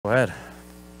Go ahead.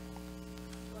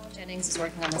 Jennings is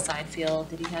working on the side field.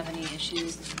 Did he have any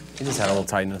issues? He just had a little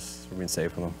tightness. We're being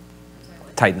safe with him.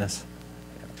 Tightness.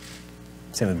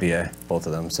 Same with BA. Both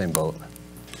of them, same boat.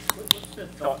 What's the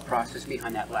thought process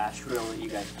behind that last drill that you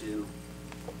guys do?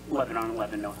 11 on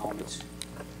 11, no helmets.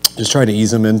 Just try to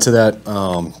ease him into that.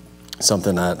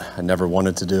 Something that I never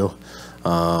wanted to do.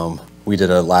 We did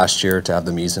it last year to have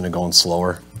them ease into going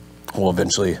slower. We'll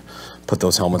eventually put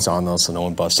those helmets on though so no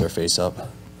one busts their face up.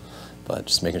 But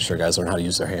just making sure guys learn how to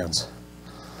use their hands.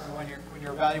 When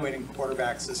you're evaluating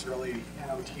quarterbacks this early in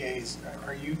OTAs,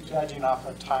 are you judging off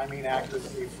of timing,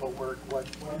 accuracy, footwork? What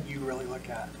do you really look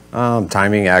at?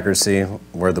 Timing, accuracy,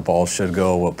 where the ball should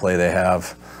go, what play they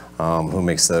have, who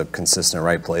makes the consistent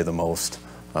right play the most,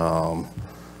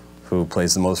 who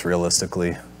plays the most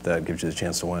realistically. That gives you the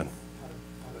chance to win.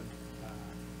 How did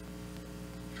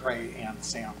Trey and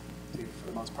Sam do for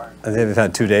the most part? I think they've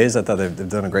had 2 days. I thought they've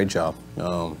done a great job.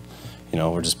 You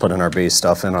know, we're just putting our base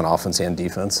stuff in on offense and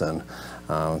defense, and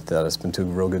that has been 2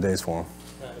 real good days for him.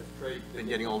 Has Trey been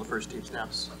getting all the first team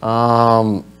snaps?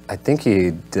 I think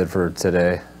he did for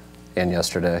today and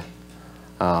yesterday.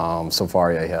 So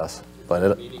far, yeah, he has.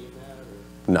 But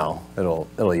no,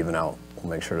 it'll even out.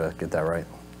 We'll make sure to get that right.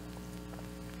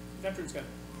 Veterans got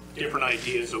different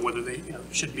ideas of whether they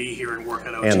should be here and work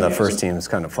at OTAs. And the first team is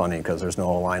kind of funny because there's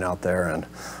no line out there, and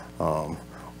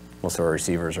most of our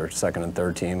receivers are second and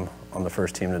third team on the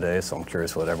first team today, so I'm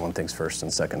curious what everyone thinks first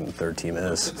and second and third team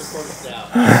is.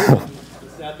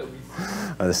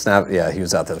 The snap, yeah, he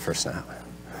was out there the first snap.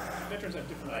 Veterans have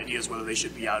different ideas whether they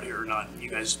should be out here or not. You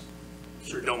guys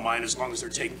sure don't mind as long as they're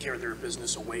taking care of their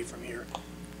business away from here.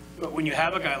 But when you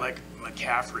have a guy like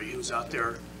McCaffrey who's out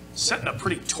there setting a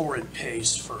pretty torrid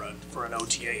pace for an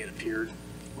OTA, it appeared,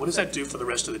 what does that do for the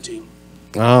rest of the team?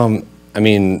 I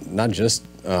mean, not just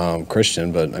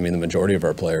Christian, but I mean the majority of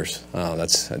our players. I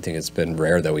think it's been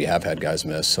rare that we have had guys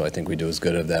miss, so I think we do as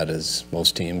good of that as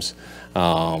most teams.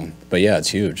 But yeah, it's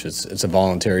huge. It's a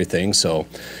voluntary thing, so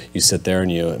you sit there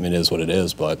and I mean, it is what it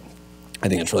is, but I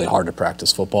think it's really hard to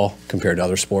practice football compared to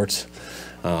other sports.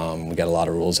 We got a lot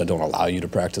of rules that don't allow you to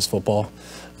practice football.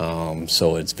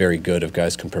 So it's very good if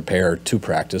guys can prepare to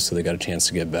practice so they got a chance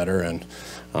to get better, and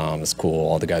it's cool,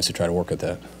 all the guys who try to work with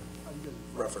that.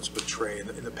 Reference with Trey in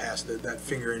the past, that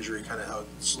finger injury, kind of how it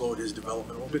slowed his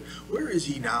development a little bit. Where is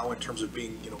he now in terms of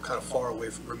being, kind of far away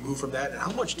removed from that, and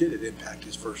how much did it impact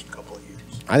his first couple of years?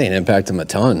 I think it impacted him a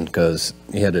ton because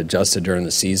he had adjusted during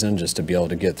the season just to be able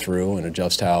to get through and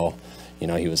adjust how,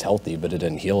 he was healthy, but it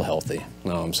didn't heal healthy.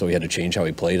 So he had to change how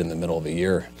he played in the middle of the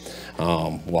year,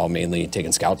 while mainly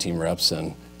taking scout team reps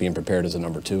and being prepared as a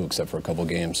number 2, except for a couple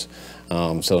games.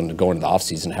 So to go into the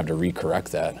offseason, have to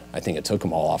recorrect that. I think it took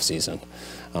him all offseason.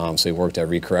 So he worked at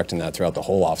recorrecting that throughout the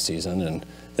whole offseason, and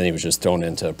then he was just thrown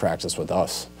into practice with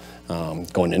us.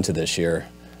 Going into this year,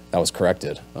 that was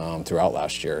corrected throughout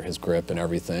last year, his grip and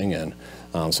everything. And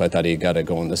so I thought he got to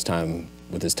go in this time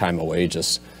with his time away,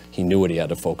 he knew what he had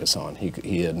to focus on.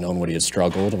 He had known what he had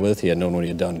struggled with. He had known what he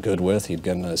had done good with. He'd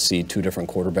gotten to see 2 different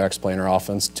quarterbacks playing our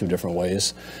offense 2 different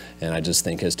ways. And I just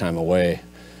think his time away,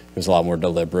 he was a lot more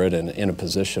deliberate and in a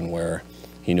position where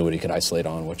he knew what he could isolate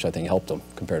on, which I think helped him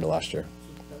compared to last year.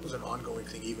 That was an ongoing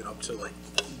thing even up to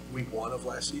week 1 of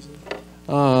last season?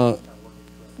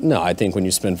 No, I think when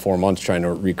you spend 4 months trying to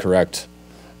recorrect,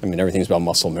 I mean, everything's about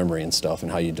muscle memory and stuff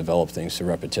and how you develop things through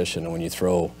repetition. And when you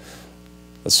throw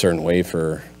a certain way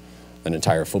for an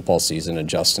entire football season,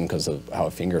 adjusting because of how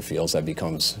a finger feels, that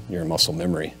becomes your muscle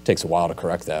memory. It takes a while to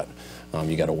correct that.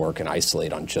 You got to work and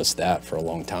isolate on just that for a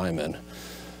long time, and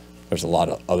there's a lot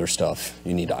of other stuff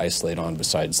you need to isolate on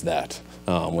besides that,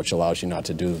 which allows you not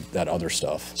to do that other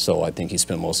stuff. So I think he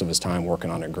spent most of his time working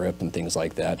on a grip and things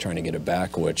like that, trying to get it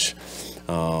back, which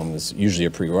is usually a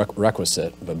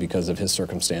prerequisite, but because of his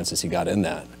circumstances, he got in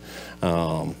that.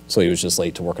 So he was just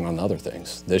late to working on the other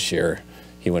things. This year,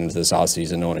 he went into this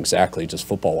offseason knowing exactly, just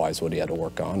football-wise, what he had to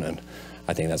work on, and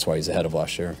I think that's why he's ahead of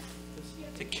last year. Does he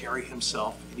have to carry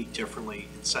himself any differently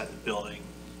inside the building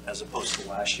as opposed to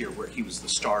last year where he was the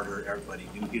starter, everybody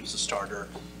knew he was the starter,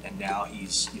 and now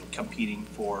he's competing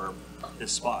for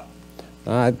his spot?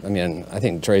 I mean, I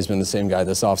think Trey's been the same guy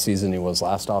this offseason he was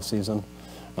last offseason.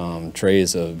 Trey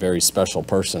is a very special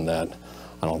person that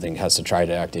I don't think has to try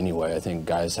to act anyway. I think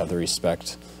guys have the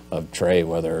respect of Trey,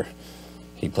 whether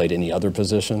he played any other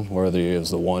position, whether he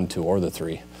was the 1, 2, or the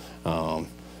 3.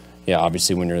 Yeah,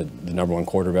 obviously when you're the number 1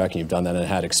 quarterback and you've done that and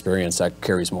had experience, that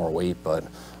carries more weight. But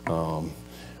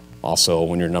also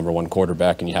when you're number 1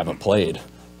 quarterback and you haven't played,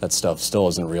 that stuff still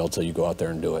isn't real till you go out there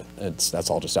and do it. That's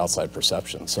all just outside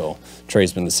perception. So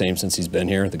Trey's been the same since he's been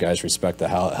here. The guys respect the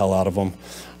hell out of him,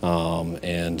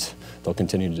 and they'll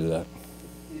continue to do that.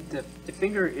 Did the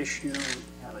finger issue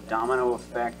have a domino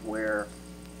effect where,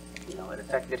 you know, it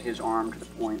affected his arm to the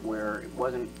point where it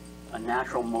wasn't a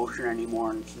natural motion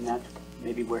anymore, and that's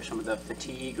maybe where some of the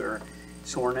fatigue or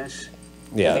soreness?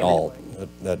 Yeah,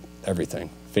 everything.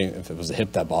 If it was a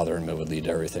hip that bothered him, it would lead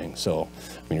to everything. So,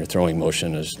 I mean, your throwing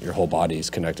motion is your whole body is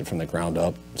connected from the ground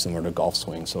up, similar to a golf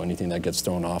swing. So anything that gets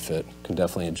thrown off it can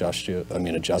definitely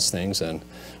adjust things. And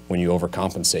when you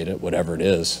overcompensate it, whatever it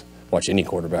is, watch any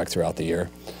quarterback throughout the year,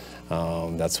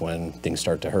 that's when things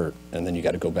start to hurt. And then you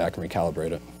got to go back and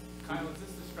recalibrate it. Kyle, is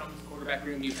this the strongest quarterback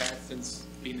room you've had since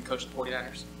being the coach of the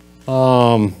 49ers?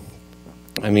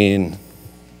 I mean,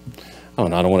 I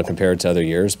don't want to compare it to other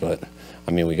years, but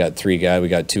I mean, we got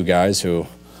two guys who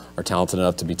are talented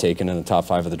enough to be taken in the top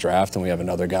 5 of the draft, and we have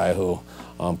another guy who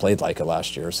played like it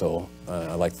last year. So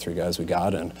I like the 3 guys we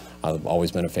got, and I've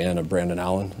always been a fan of Brandon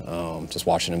Allen. Just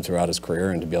watching him throughout his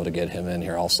career, and to be able to get him in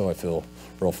here also, I feel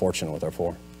real fortunate with our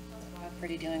 4. How's Brock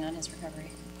Purdy doing on his recovery?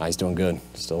 He's doing good,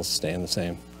 still staying the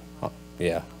same.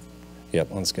 Yeah,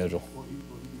 yep, on schedule. Will he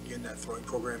begin that throwing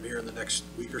program here in the next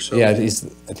week or so? Yeah, I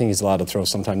think he's allowed to throw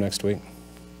sometime next week.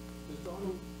 Does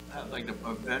Donald have like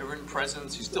a veteran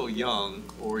presence? He's still young,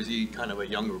 or is he kind of a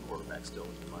younger quarterback still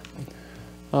in your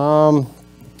mind?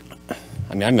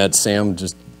 I mean, I met Sam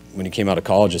just when he came out of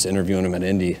college, just interviewing him at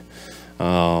Indy.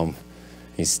 Then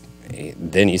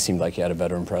he seemed like he had a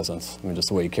veteran presence. I mean, just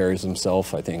the way he carries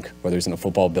himself, I think, whether he's in a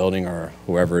football building or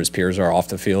whoever his peers are off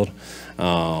the field.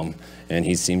 And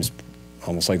he seems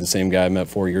almost like the same guy I met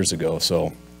 4 years ago.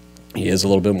 So he is a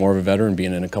little bit more of a veteran,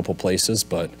 being in a couple places,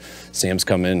 but Sam's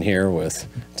come in here with,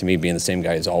 to me, being the same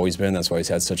guy he's always been. That's why he's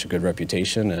had such a good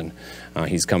reputation, and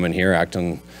he's coming here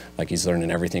acting like he's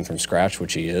learning everything from scratch,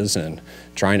 which he is, and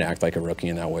trying to act like a rookie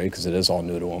in that way because it is all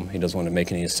new to him. He doesn't want to make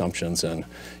any assumptions, and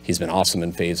he's been awesome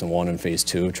in phase 1 and phase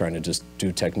 2, trying to just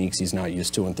do techniques he's not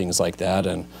used to and things like that,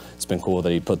 and it's been cool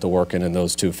that he put the work in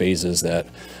those 2 phases that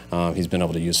he's been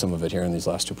able to use some of it here in these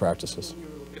last 2 practices. When you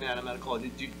were looking at him at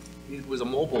college, he was a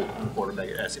mobile quarterback,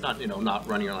 not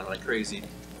running around like crazy.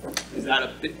 Is that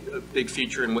a big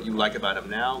feature in what you like about him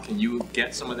now? Can you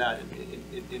get some of that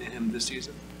in him this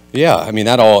season? Yeah, I mean,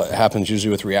 that all happens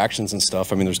usually with reactions and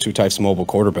stuff. I mean, there's 2 types of mobile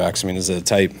quarterbacks. I mean, is it a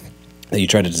type that you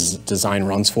try to design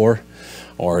runs for?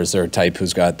 Or is there a type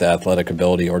who's got the athletic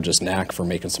ability or just knack for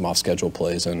making some off-schedule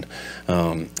plays? And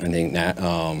I think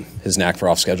his knack for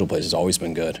off-schedule plays has always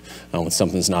been good. When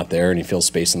something's not there and he feels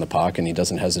space in the pocket and he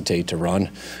doesn't hesitate to run,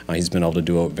 he's been able to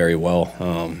do it very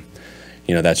well.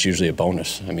 That's usually a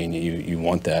bonus. I mean, you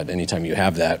want that anytime you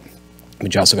have that.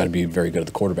 But you also got to be very good at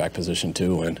the quarterback position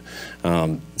too.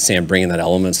 And Sam bringing that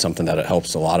element is something that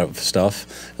helps a lot of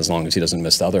stuff as long as he doesn't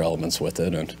miss the other elements with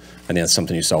it. And I think that's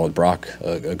something you saw with Brock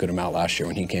a good amount last year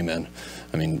when he came in.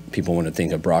 I mean, people wouldn't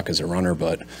think of Brock as a runner,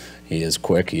 but he is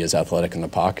quick, he is athletic in the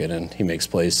pocket, and he makes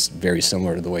plays very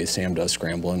similar to the way Sam does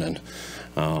scrambling. And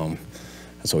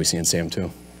that's what we see in Sam too.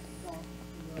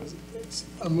 It's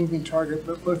a moving target,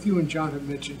 but both you and John have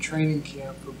mentioned training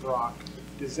camp for Brock.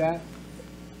 Does that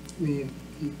mean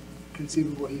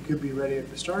conceivable he could be ready at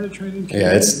the start of training camp?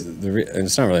 Yeah,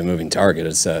 it's not really a moving target.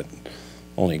 It's that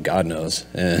only God knows,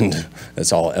 and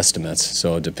it's all estimates.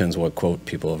 So it depends what quote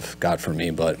people have got from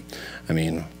me. But I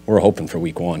mean, we're hoping for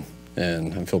week 1,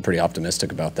 and I feel pretty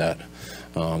optimistic about that.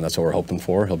 That's what we're hoping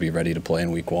for. He'll be ready to play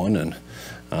in week 1,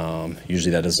 and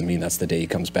usually that doesn't mean that's the day he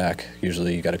comes back.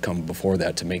 Usually you got to come before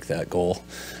that to make that goal,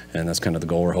 and that's kind of the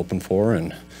goal we're hoping for,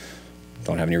 and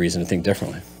don't have any reason to think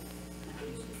differently.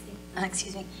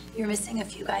 Excuse me, you're missing a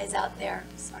few guys out there,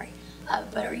 sorry.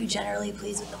 But are you generally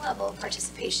pleased with the level of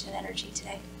participation and energy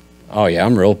today? Oh yeah,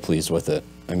 I'm real pleased with it.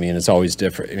 I mean, it's always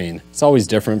different. I mean, it's always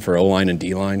different for O-line and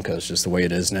D-line because just the way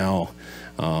it is now,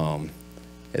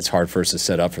 it's hard for us to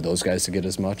set up for those guys to get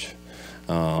as much.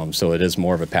 So it is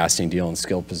more of a passing deal and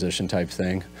skill position type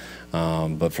thing.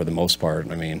 But for the most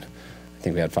part, I mean, I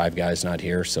think we had 5 guys not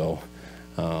here, so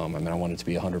I mean, I want it to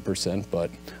be 100%, but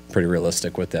I'm pretty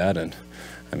realistic with that, and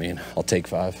I mean, I'll take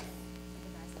 5. The guys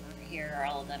that aren't here, are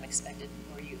all of them expected,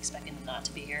 or are you expecting them not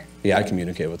to be here? Yeah, I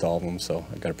communicate with all of them, so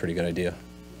I got a pretty good idea.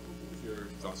 What your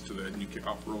thoughts to the new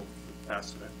kickoff rule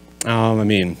pass today? I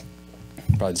mean,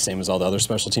 probably the same as all the other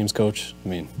special teams coach. I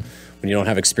mean, when you don't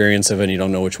have experience of it, and you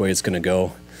don't know which way it's going to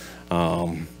go.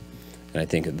 And I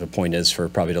think the point is for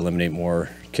probably to eliminate more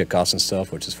kickoffs and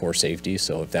stuff, which is for safety.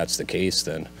 So if that's the case,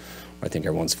 then I think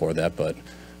everyone's for that. But,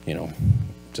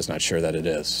 just not sure that it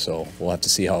is. So we'll have to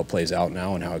see how it plays out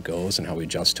now and how it goes and how we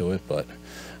adjust to it. But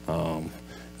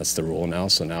that's the rule now.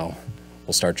 So now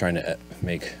we'll start trying to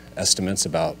make estimates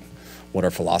about what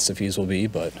our philosophies will be,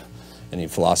 but any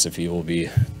philosophy will be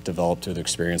developed through the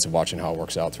experience of watching how it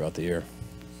works out throughout the year.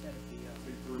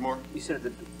 You said at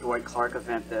the Dwight Clark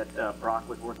event that Brock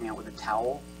was working out with a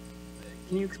towel.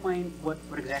 Can you explain what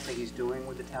exactly he's doing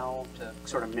with the towel to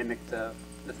sort of mimic the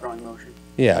throwing motion?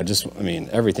 Yeah, I mean,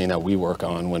 everything that we work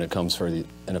on when it comes for the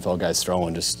NFL guys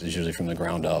throwing just is usually from the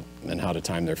ground up, and how to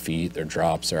time their feet, their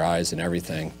drops, their eyes, and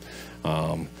everything.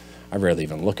 I rarely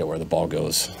even look at where the ball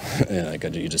goes. Like,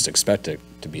 you just expect it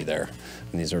to be there.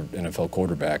 And these are NFL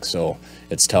quarterbacks, so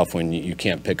it's tough when you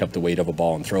can't pick up the weight of a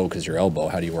ball and throw because your elbow.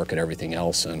 How do you work at everything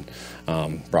else? And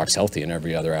Brock's healthy in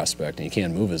every other aspect, and he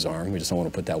can move his arm. We just don't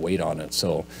want to put that weight on it.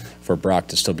 So for Brock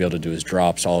to still be able to do his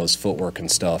drops, all his footwork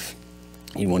and stuff,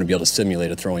 you want to be able to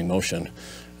simulate a throwing motion,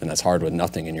 and that's hard with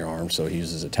nothing in your arm. So he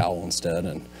uses a towel instead,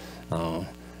 and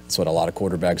that's what a lot of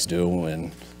quarterbacks do.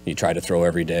 And you try to throw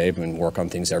every day and work on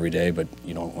things every day, but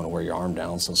you don't want to wear your arm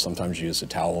down. So sometimes you use a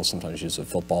towel, sometimes you use a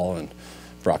football, and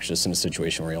Brock's just in a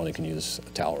situation where he only can use a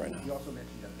towel right now. You also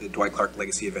mentioned at the Dwight Clark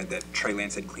Legacy event that Trey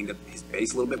Lance had cleaned up his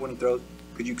base a little bit when he throws.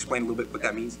 Could you explain a little bit what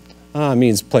that means? It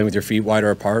means playing with your feet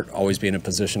wider apart, always being in a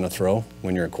position to throw.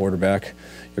 When you're a quarterback,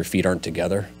 your feet aren't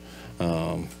together.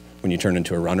 When you turn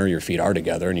into a runner, your feet are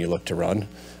together and you look to run,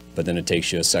 but then it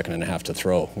takes you a second and a half to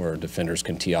throw, where defenders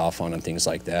can tee off on and things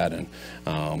like that. And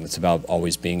it's about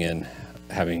always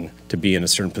having to be in a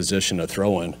certain position to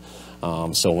throw in.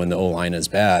 So when the O-line is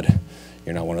bad,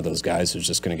 you're not one of those guys who's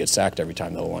just going to get sacked every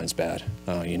time the O-line's bad.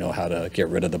 You know how to get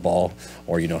rid of the ball,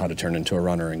 or you know how to turn into a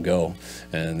runner and go.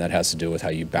 And that has to do with how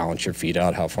you balance your feet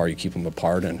out, how far you keep them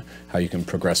apart, and how you can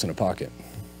progress in a pocket.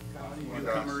 Any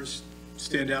newcomers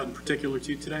stand out in particular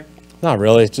to you today? Not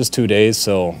really, just 2 days.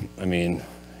 So, I mean,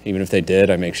 even if they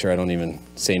did, I make sure I don't even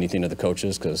say anything to the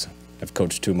coaches, because I've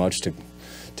coached too much to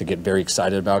get very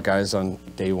excited about guys on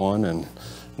day one and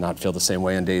not feel the same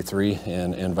way on day three,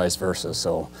 and vice versa.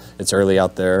 So it's early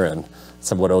out there, and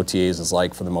some of what OTAs is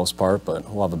like for the most part, but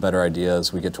we'll have a better idea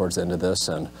as we get towards the end of this,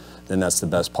 and then that's the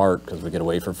best part, because we get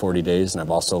away for 40 days, and I've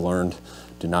also learned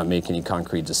do not make any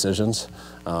concrete decisions,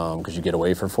 because you get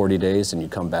away for 40 days and you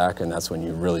come back, and that's when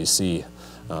you really see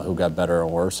who got better or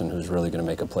worse and who's really going to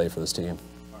make a play for this team.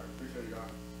 All right, appreciate it,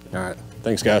 John. All right,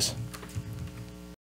 thanks guys.